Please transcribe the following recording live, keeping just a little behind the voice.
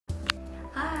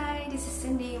this is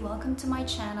Cindy. Welcome to my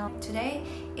channel. Today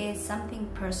is something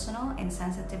personal and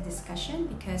sensitive discussion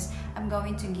because I'm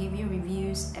going to give you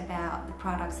reviews about the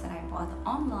products that I bought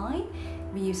online,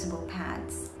 reusable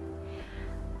pads.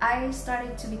 I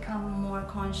started to become more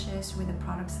conscious with the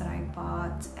products that I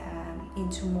bought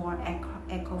into more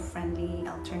eco-friendly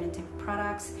alternative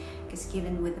products, because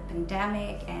given with the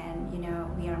pandemic and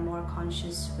we are more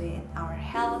conscious with our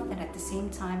health, and at the same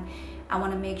time I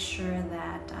want to make sure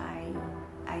that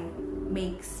I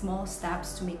make small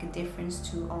steps to make a difference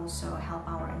to also help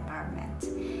our environment.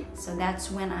 So that's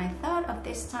when I thought of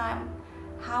this time,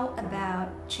 how about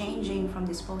changing from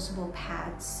disposable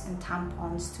pads and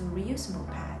tampons to reusable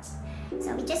pads?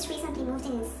 So we just recently moved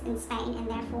in Spain, and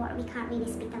therefore we can't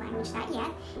really speak the language that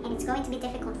yet, and it's going to be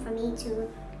difficult for me to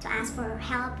ask for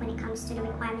help when it comes to the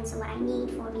requirements of what I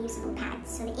need for reusable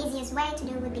pads. So the easiest way to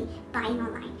do would be buying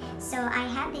online. So I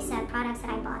have these products that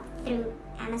I bought through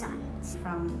Amazon.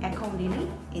 From Eco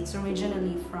Lily. It's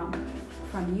originally from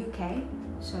UK.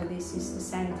 So this is the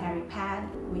sanitary pad,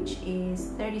 which is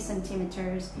 30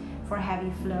 centimeters for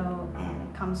heavy flow, and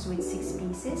it comes with 6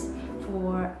 pieces.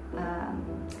 For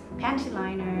panty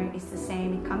liner, it's the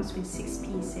same, it comes with 6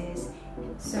 pieces.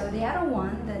 So the other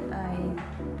one that I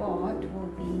bought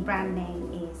will be, brand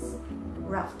name is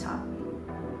Rovtop.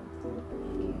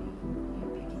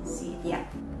 Okay, if you can see it, yeah.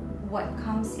 What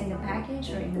comes in the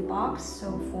package or in the box,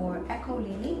 so for Eco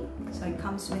Lily, so it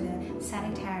comes with a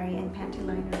sanitary and panty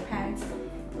liner pads,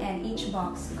 and each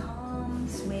box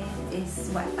comes with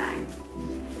this wet bag.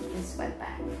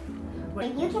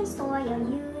 You can store your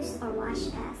used or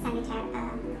washed sanitary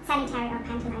or panty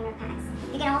liner pads.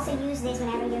 You can also use this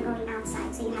whenever you're going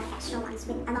outside, so you have extra ones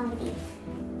along with you.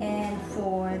 And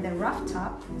for the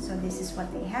Rovtop, so this is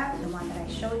what they have, the one that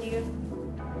I showed you.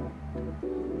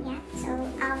 Yeah,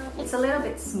 so it's a little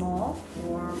bit small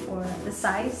for the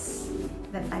size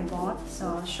that I bought, so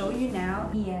I'll show you now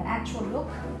the actual look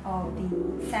of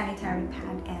the sanitary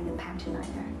pad and the panty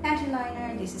liner. Panty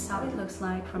liner, this is how it looks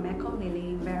like from Eco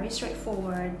Lily. Very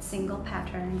straightforward, single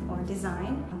pattern or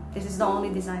design. This is the only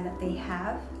design that they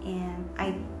have, and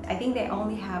I think they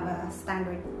only have a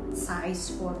standard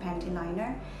size for panty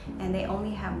liner, and they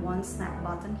only have one snap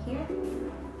button here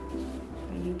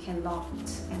where you can lock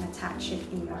and attach it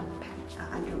in your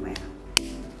underwear.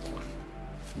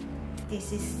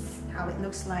 This is how it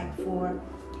looks like for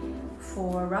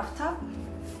Rovtop.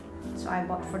 So I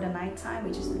bought for the nighttime,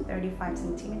 which is 35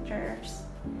 centimeters.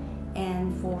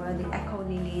 And for the Eco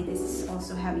Lily, this is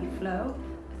also heavy flow,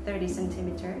 30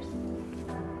 centimeters.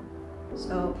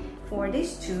 So for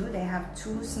these two, they have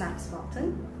 2 snaps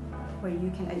button where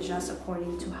you can adjust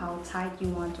according to how tight you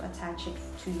want to attach it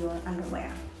to your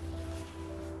underwear.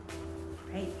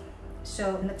 Right.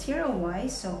 So material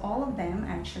wise, so all of them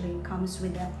actually comes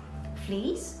with a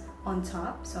fleece on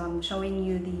top. So I'm showing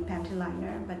you the panty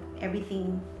liner, but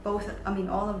everything,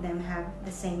 all of them have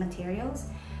the same materials: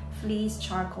 fleece,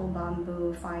 charcoal,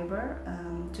 bamboo, fiber,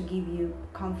 to give you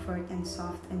comfort and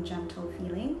soft and gentle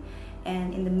feeling.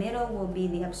 And in the middle will be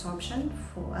the absorption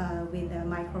with the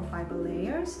microfiber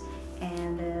layers,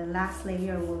 and the last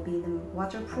layer will be the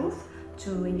waterproof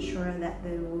to ensure that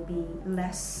there will be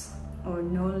less or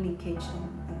no leakage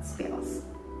and spills.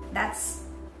 That's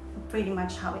pretty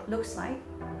much how it looks like,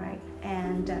 right?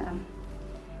 And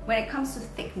when it comes to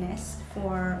thickness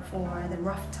for the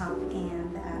Rovtop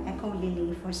and Eco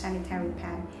Lily for sanitary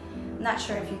pad, I'm not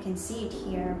sure if you can see it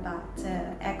here, but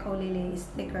Eco Lily is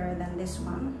thicker than this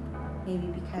one, maybe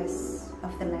because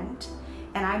of the length.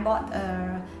 And I bought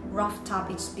a Rovtop,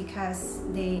 it's because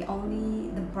the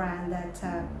brand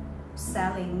that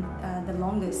selling the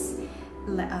longest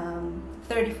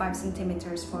 35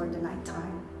 centimeters for the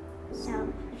nighttime.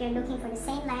 So if you're looking for the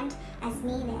same length as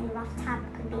me, then Rovtop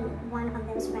could be one of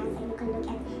those brands that you can look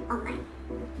at online.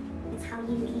 It's how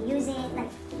you use it, like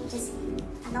you just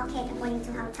lock it according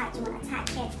to how tight you want to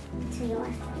attach it to your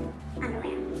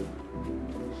underwear.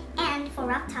 And for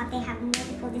Rovtop, they have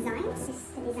multiple designs. This is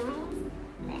the design.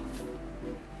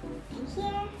 And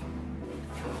here,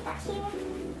 back here,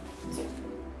 too.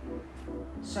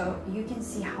 So you can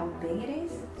see how big it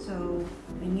is. So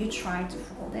when you try to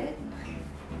fold it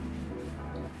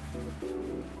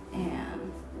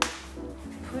and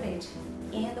put it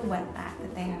in the wet bag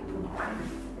that they have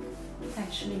provided, it's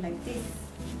actually like this.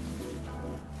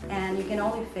 And you can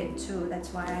only fit 2.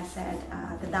 That's why I said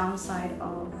the downside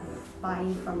of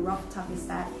buying from Rovtop is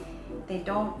that they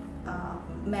don't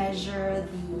measure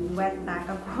the wet bag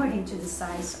according to the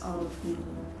size of the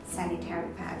sanitary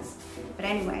pads. But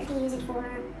anyway, you can use it for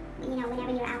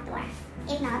whenever you're outdoor.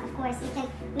 If not, of course, you can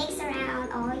mix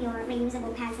around all your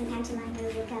reusable pads and panty liner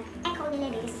with the Eco Lily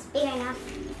because it's big enough.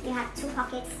 You have 2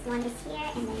 pockets, one is here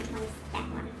and then one is that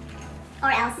one.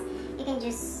 Or else, you can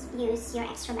just use your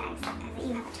extra bags that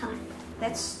you have a ton.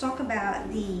 Let's talk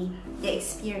about the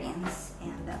experience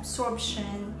and the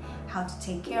absorption, how to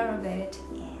take care of it,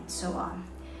 and so on.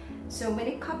 So when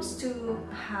it comes to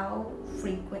how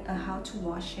to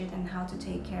wash it and how to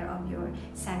take care of your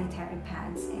sanitary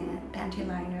pads and panty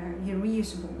liner, your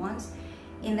reusable ones,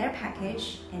 in their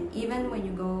package, and even when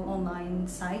you go online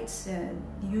sites,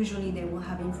 usually they will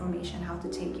have information how to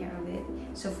take care of it.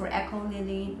 So for Eco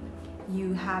Lily,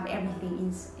 you have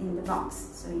everything in the box.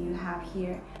 So you have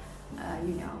here,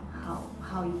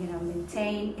 how you're gonna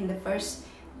maintain in the first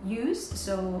use.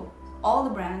 So all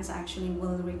the brands actually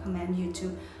will recommend you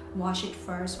to wash it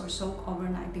first or soak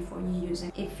overnight before you use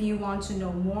it. If you want to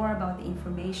know more about the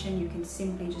information, you can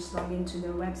simply just log into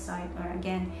their website, or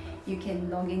again, you can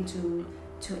log into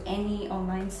any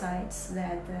online sites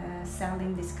that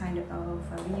selling this kind of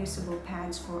reusable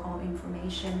pads for all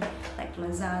information, like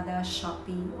Lazada,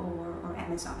 Shopee, or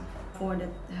Amazon. For the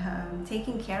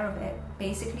taking care of it,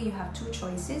 basically you have 2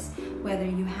 choices, whether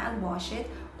you hand wash it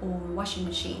or washing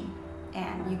machine,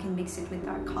 and you can mix it with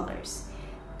dark colors,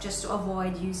 just to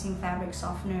avoid using fabric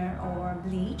softener or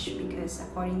bleach, because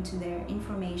according to their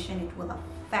information it will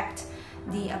affect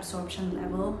the absorption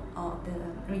level of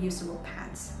the reusable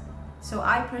pads. So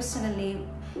I personally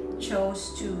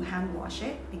chose to hand wash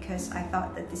it because I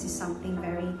thought that this is something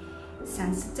very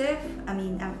sensitive. I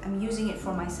mean, I'm using it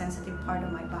for my sensitive part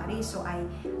of my body, so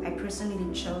I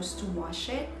personally chose to wash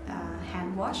it,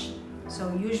 hand wash.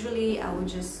 So usually I would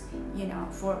just,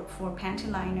 for panty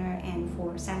liner and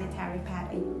for sanitary pad,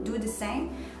 I do the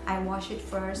same. I wash it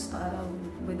first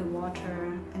with the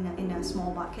water in a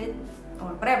small bucket or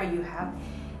whatever you have,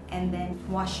 and then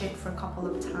wash it for a couple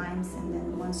of times, and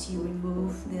then once you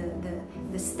remove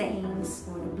the stains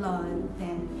or the blood,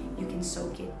 then you can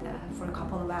soak it for a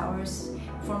couple of hours.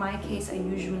 For my case, I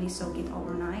usually soak it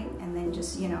overnight and then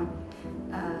just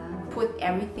put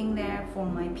everything there for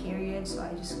my period. So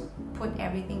I just put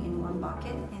everything in one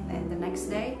bucket, and then the next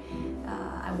day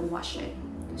I will wash it,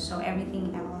 so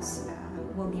everything else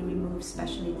will be removed,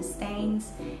 especially the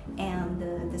stains and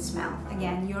the smell.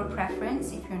 Again, your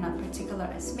preference. If you're not particular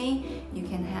as me, you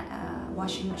can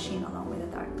washing machine along with the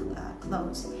dark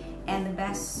clothes. And the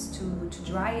best to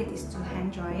dry it is to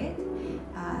hand dry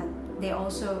it. They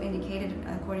also indicated,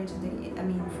 according to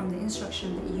from the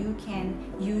instruction, that you can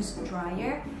use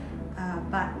dryer.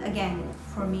 But again,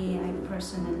 for me, I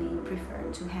personally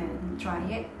prefer to hand dry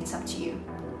it. It's up to you,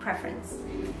 preference.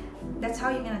 That's how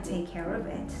you're gonna take care of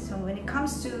it. So when it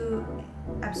comes to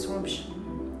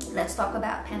absorption, let's talk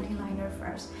about panty liner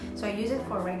first. So I use it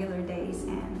for regular days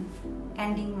and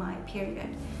ending my period.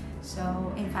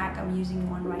 So in fact, I'm using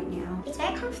one right now. It's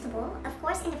very comfortable. Of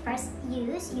course, in the first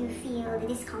use, you feel the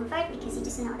discomfort because you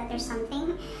just know that there's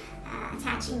something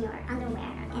attached in your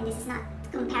underwear, and this is not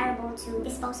comparable to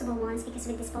disposable ones, because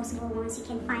with disposable ones you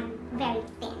can find very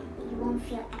thin. You won't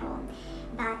feel at all.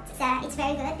 But it's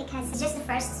very good because it's just the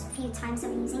first few times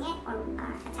of using it or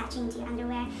attaching to your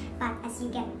underwear. But as you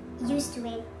get used to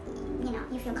it,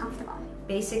 you feel comfortable.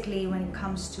 Basically, when it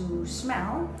comes to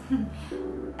smell,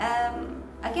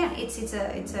 again, it's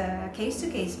a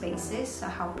case-to-case basis,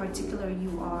 how particular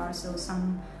you are. So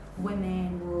some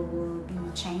women will be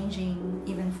changing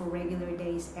even for regular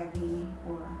days every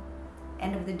or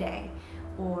end of the day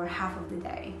or half of the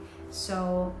day.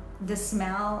 So the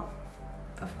smell,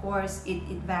 of course, it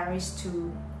varies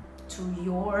to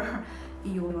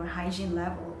your hygiene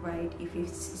level, right? If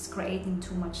it's creating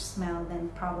too much smell, then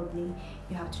probably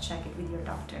you have to check it with your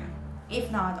doctor.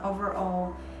 If not,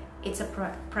 overall, it's a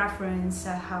preference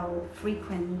how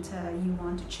frequent you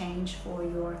want to change for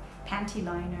your panty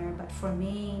liner. But for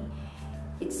me,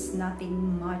 it's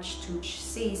nothing much to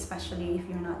see, especially if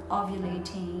you're not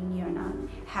ovulating, you're not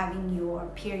having your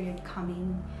period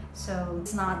coming. So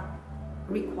it's not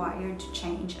required to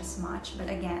change as much. But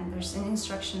again, there's an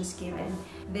instructions given.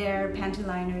 Their panty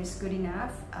liner is good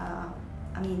enough.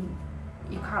 I mean,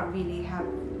 you can't really have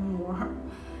more.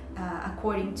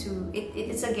 According to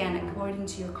it's again according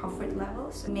to your comfort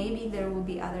levels. Maybe there will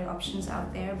be other options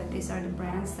out there, but these are the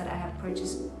brands that I have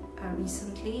purchased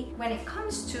recently. When it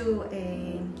comes to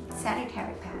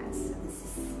sanitary pads,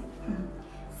 this is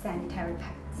sanitary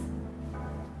pads.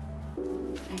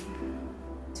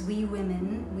 We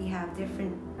women, we have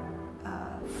different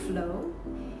flow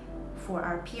for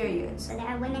our periods. So there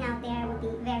are women out there who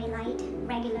will be very light,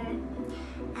 regular,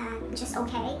 just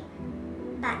okay.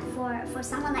 But for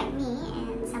someone like me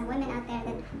and some women out there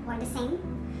that were the same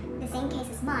case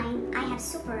as mine, I have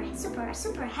super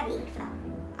heavy flow.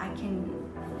 I can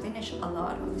finish a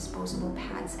lot of disposable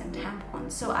pads and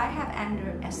tampons. So I have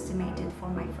underestimated for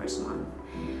my first month.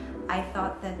 I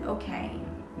thought that, okay,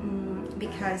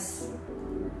 because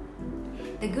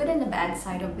the good and the bad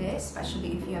side of this,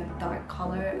 especially if you have dark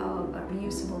color of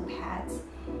reusable pads,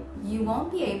 you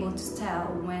won't be able to tell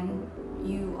when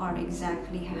you are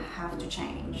exactly have to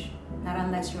change, not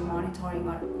unless you're monitoring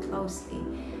it closely.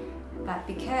 But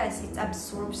because it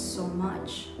absorbs so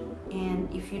much,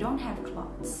 and if you don't have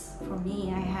clots, for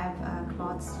me, I have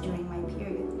clots during my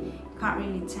period, you can't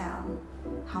really tell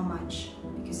how much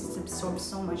because it absorbs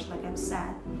so much, like I've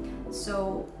said.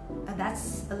 So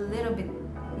that's a little bit,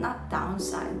 not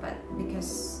downside, but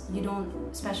because you don't,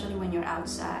 especially when you're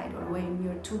outside or when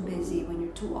you're too busy, when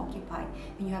you're too occupied,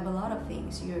 when you have a lot of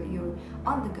things, you're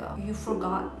on the go. You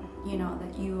forgot, you know,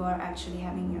 that you are actually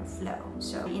having your flow.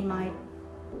 So in my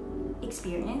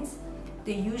experience,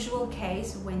 the usual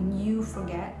case when you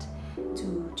forget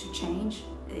to change,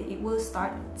 it will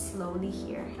start slowly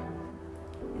here,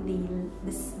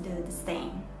 the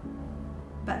stain.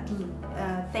 But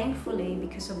thankfully,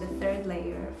 because of the third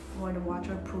layer for the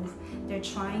waterproof, they're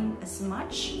trying as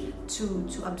much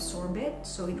to absorb it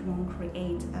so it won't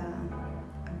create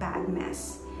a bad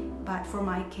mess. But for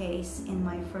my case, in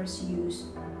my first use,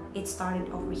 it started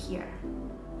over here.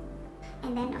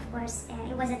 And then of course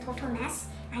it was a total mess.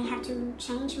 I have to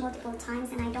change multiple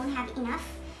times and I don't have enough.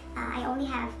 I only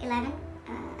have 11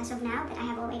 as of now, but I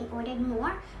have already ordered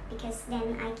more because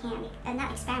then I can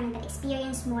not experiment but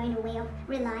experience more in a way of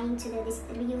relying to the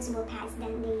reusable pads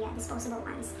than the disposable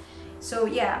ones. So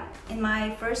yeah, in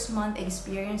my first month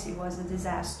experience, it was a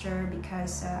disaster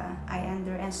because I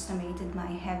underestimated my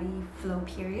heavy flow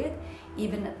period.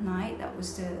 Even at night, that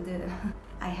was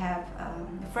I have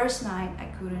the first night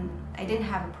I didn't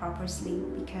have a proper sleep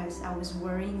because I was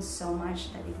worrying so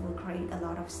much that it will create a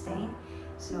lot of stain.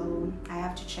 So I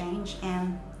have to change,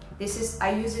 and I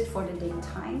use it for the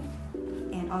daytime,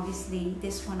 and obviously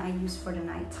this one I use for the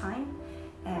nighttime.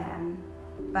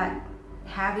 But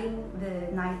having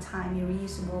the nighttime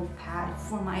reusable pad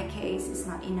for my case is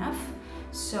not enough,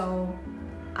 so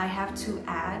I have to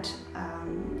add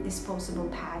disposable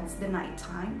pads the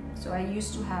nighttime. So I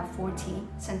used to have 40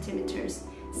 centimeters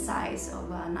size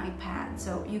of a night pad,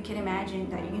 so you can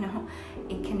imagine that, you know,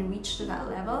 it can reach to that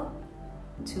level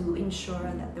to ensure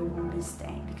that there won't be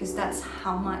stain, because that's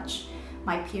how much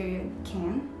my period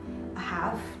can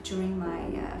have during my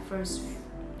first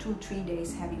 2-3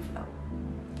 days heavy flow.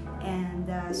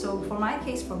 And so for my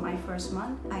case, for my first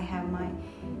month, I have my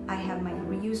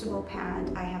reusable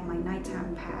pad, I have my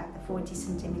nighttime pad, 40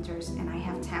 centimeters, and I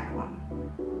have tampon.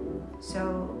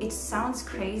 So it sounds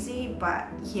crazy, but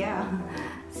yeah,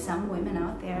 some women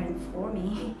out there, and for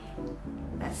me,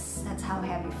 that's how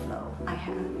heavy flow I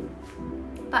have.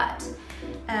 But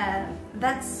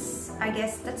I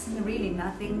guess that's really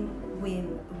nothing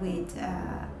with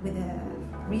the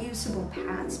reusable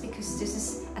pads, because this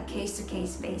is a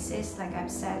case-to-case basis. Like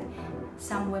I've said,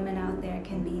 some women out there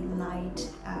can be light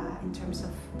in terms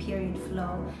of period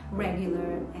flow,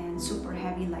 regular, and super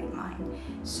heavy like mine.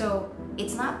 So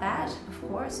it's not bad, of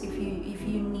course. If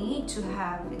you need to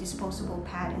have a disposable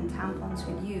pad and tampons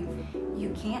with you, you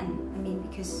can. I mean,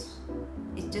 because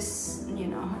it just, you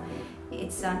know,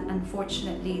 it's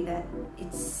unfortunately that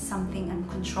it's something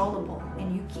uncontrollable,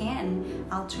 and you can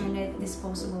alternate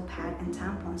disposable pad and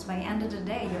tampons. By the end of the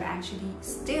day, you're actually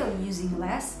still using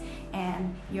less,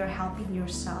 and you're helping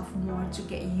yourself more to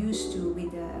get used to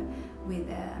with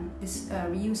this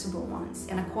reusable ones.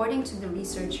 And according to the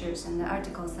researchers and the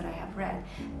articles that I have read,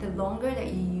 the longer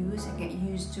that you use and get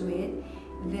used to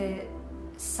it,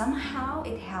 somehow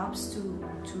it helps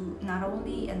to not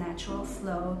only a natural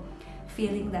flow,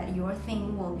 feeling that your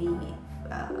thing will be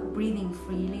breathing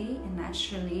freely and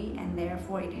naturally, and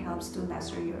therefore it helps to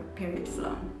lessen your period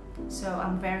flow. So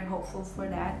I'm very hopeful for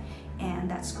that, and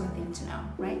that's a good thing to know,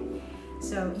 right?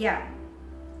 So yeah,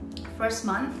 first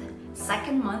month.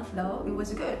 Second month though, it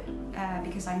was good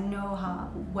because I know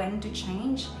when to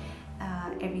change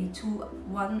every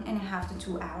 1.5 to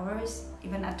 2 hours,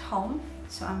 even at home.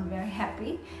 So I'm very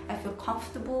happy. I feel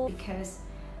comfortable because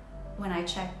when I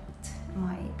checked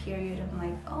my period, I'm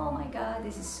like, oh my god,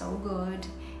 this is so good,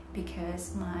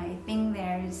 because my thing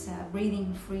there is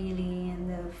breathing freely, and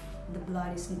the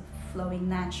blood is flowing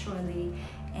naturally,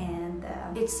 and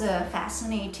it's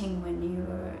fascinating when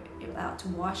you're about to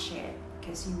wash it,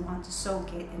 because you want to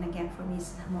soak it. And again, for me,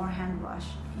 it's more hand wash.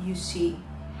 You see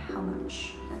how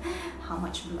much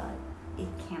blood it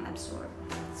can absorb.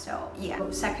 So yeah,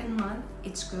 second month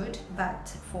it's good, but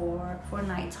for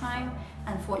nighttime,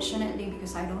 unfortunately,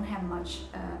 because I don't have much,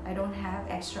 I don't have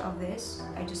extra of this.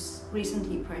 I just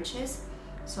recently purchased,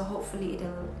 so hopefully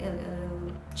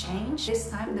it'll change. This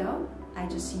time though, I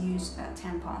just use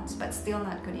tampons, but still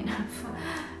not good enough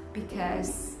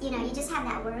because you know, you just have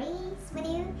that worries with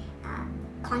you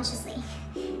consciously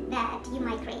that you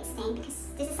might create stain, because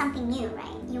this is something new,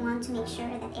 right? You want to make sure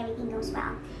that everything goes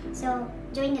well. So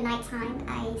during the nighttime,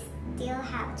 I still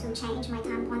have to change my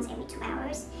tampons every 2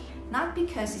 hours. Not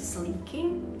because it's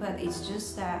leaking, but it's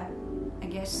just that I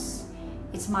guess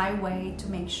it's my way to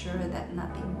make sure that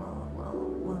nothing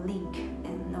will leak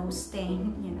and no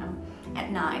stain, you know,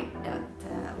 at night, that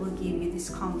will give you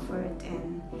discomfort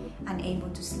and unable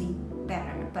to sleep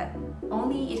better. But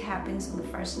only it happens on the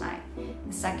first night.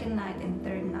 The second night and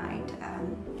third night,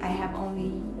 I have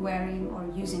only wearing or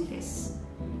using this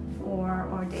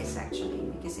or this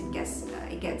actually, because it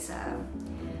gets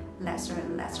lesser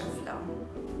and lesser flow.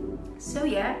 So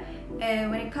yeah,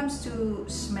 when it comes to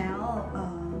smell,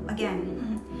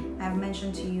 again, I've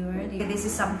mentioned to you earlier, this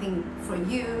is something for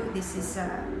you. This is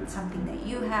something that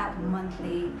you have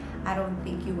monthly. I don't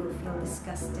think you will feel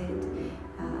disgusted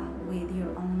with your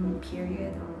own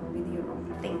period or with your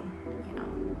own thing, you know.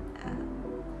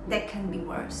 That can be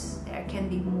worse. There can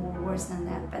be more worse than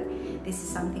that, but this is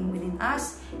something within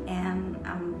us, and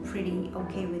I'm pretty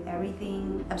okay with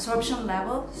everything. Absorption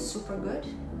level, super good,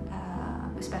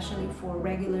 especially for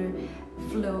regular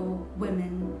flow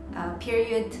women,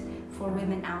 period for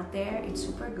women out there, it's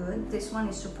super good. This one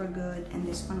is super good, and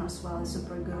this one as well is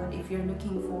super good. If you're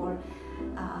looking for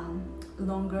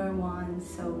longer ones,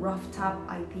 so Rovtop,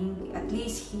 I think at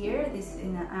least here, this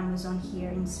in Amazon here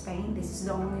in Spain, this is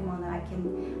the only one that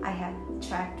I had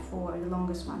tracked for the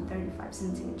longest one, 35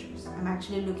 centimeters. I'm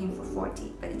actually looking for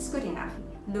 40, but it's good enough.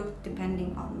 Look,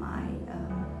 depending on my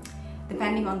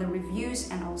depending on the reviews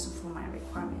and also for my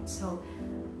requirements. So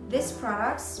these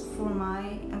products,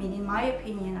 in my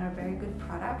opinion, are very good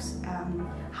products.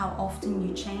 How often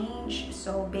you change,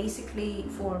 so basically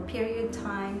for period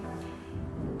time,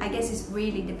 I guess it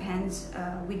really depends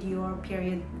with your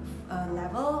period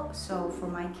level. So for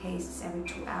my case, it's every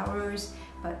 2 hours,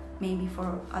 but maybe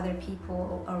for other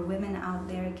people or women out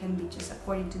there, it can be just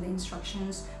according to the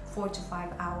instructions, 4 to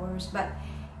 5 hours. But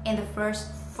in the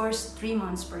first 3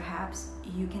 months, perhaps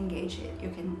you can gauge it. You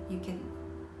can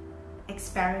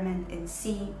experiment and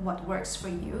see what works for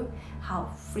you, how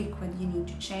frequent you need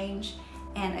to change.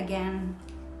 And again,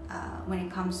 when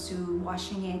it comes to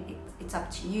washing it, it's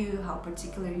up to you how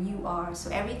particular you are.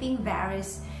 So everything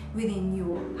varies within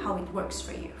you, how it works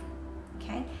for you.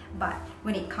 Okay, but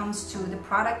when it comes to the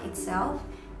product itself,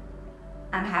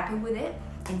 I'm happy with it.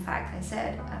 In fact, I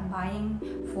said I'm buying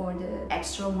for the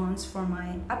extra ones for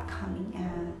my upcoming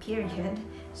period,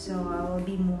 so I will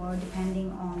be more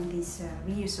depending on these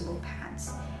reusable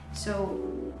pads. So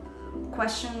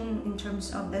question in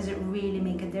terms of, does it really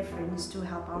make a difference to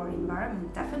help our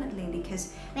environment? Definitely,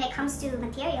 because when it comes to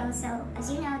materials, so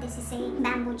as you know, this is a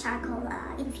bamboo charcoal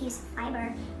infused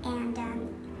fiber, and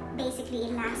basically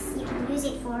it lasts, you can use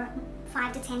it for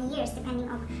 5 to 10 years depending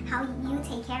on how you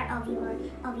take care of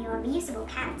your reusable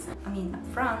pads. I mean, up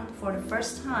front, for the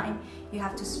first time, you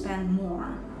have to spend more,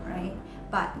 right?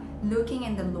 But looking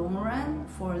in the long run,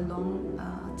 for a long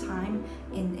time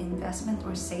in investment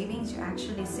or savings, you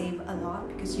actually save a lot,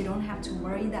 because you don't have to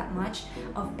worry that much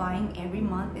of buying every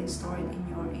month and store it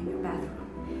in your bathroom.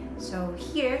 So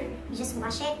here, you just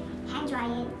wash it, hand dry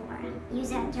it, or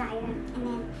use a dryer, and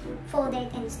then fold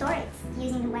it and store it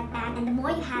using the wet bag. And the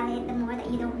more you have it, the more that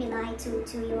you don't rely to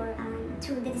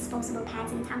the disposable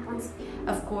pads and tampons.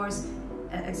 Of course,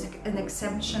 an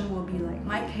exemption will be like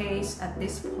my case. At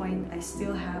this point, I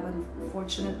still have,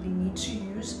 unfortunately, need to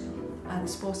use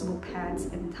disposable pads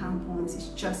and tampons. It's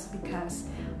just because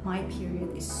my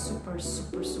period is super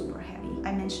heavy.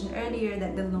 I mentioned earlier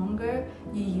that the longer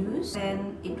you use,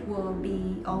 then it will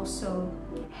be also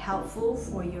helpful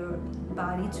for your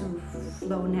body to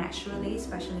flow naturally,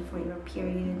 especially for your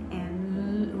period,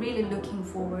 and really looking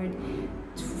forward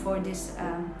for this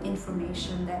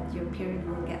information that your period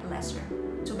will get lesser.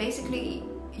 So basically,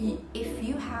 if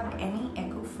you have any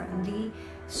eco-friendly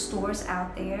stores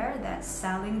out there that's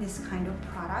selling this kind of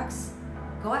products,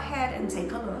 go ahead and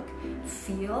take a look,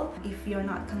 feel. If you're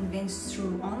not convinced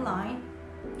through online,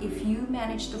 if you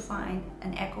manage to find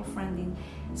an eco-friendly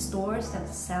stores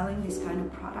that's selling this kind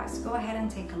of products, go ahead and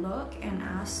take a look and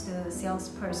ask the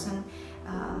salesperson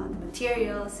the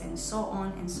materials and so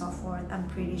on and so forth. I'm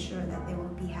pretty sure that they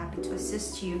will be happy to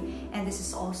assist you, and this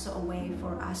is also a way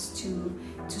for us to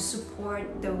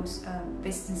support those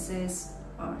businesses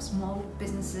or small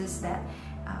businesses that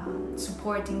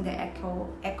supporting the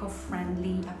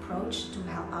eco-friendly approach to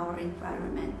help our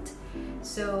environment.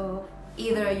 So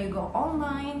either you go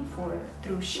online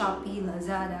through Shopee,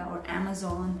 Lazada, or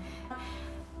Amazon.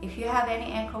 If you have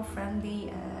any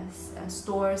eco-friendly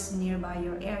stores nearby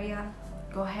your area,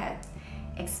 go ahead,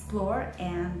 explore,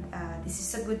 and this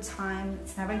is a good time.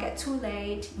 It's never get too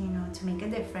late, you know, to make a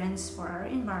difference for our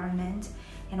environment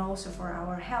and also for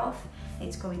our health.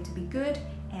 It's going to be good,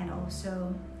 and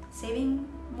also saving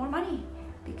more money,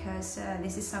 because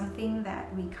this is something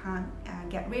that we can't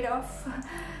get rid of.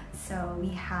 So we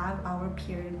have our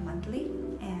period monthly,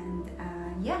 and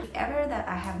yeah, if ever that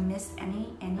I have missed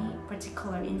any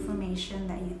particular information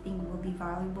that you think will be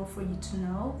valuable for you to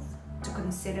know, to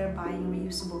consider buying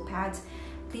reusable pads,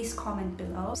 please comment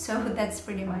below. So that's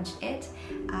pretty much it.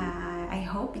 I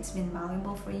hope it's been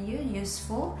valuable for you,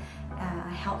 useful,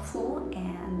 helpful,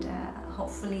 and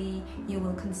hopefully you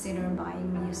will consider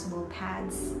buying reusable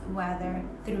pads, whether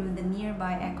through the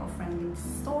nearby eco-friendly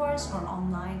stores or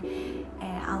online.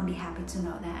 I'll be happy to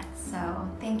know that. So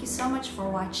thank you so much for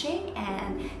watching,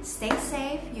 and stay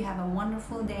safe. You have a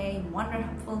wonderful day,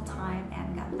 wonderful time,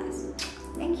 and God bless.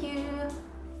 Thank you.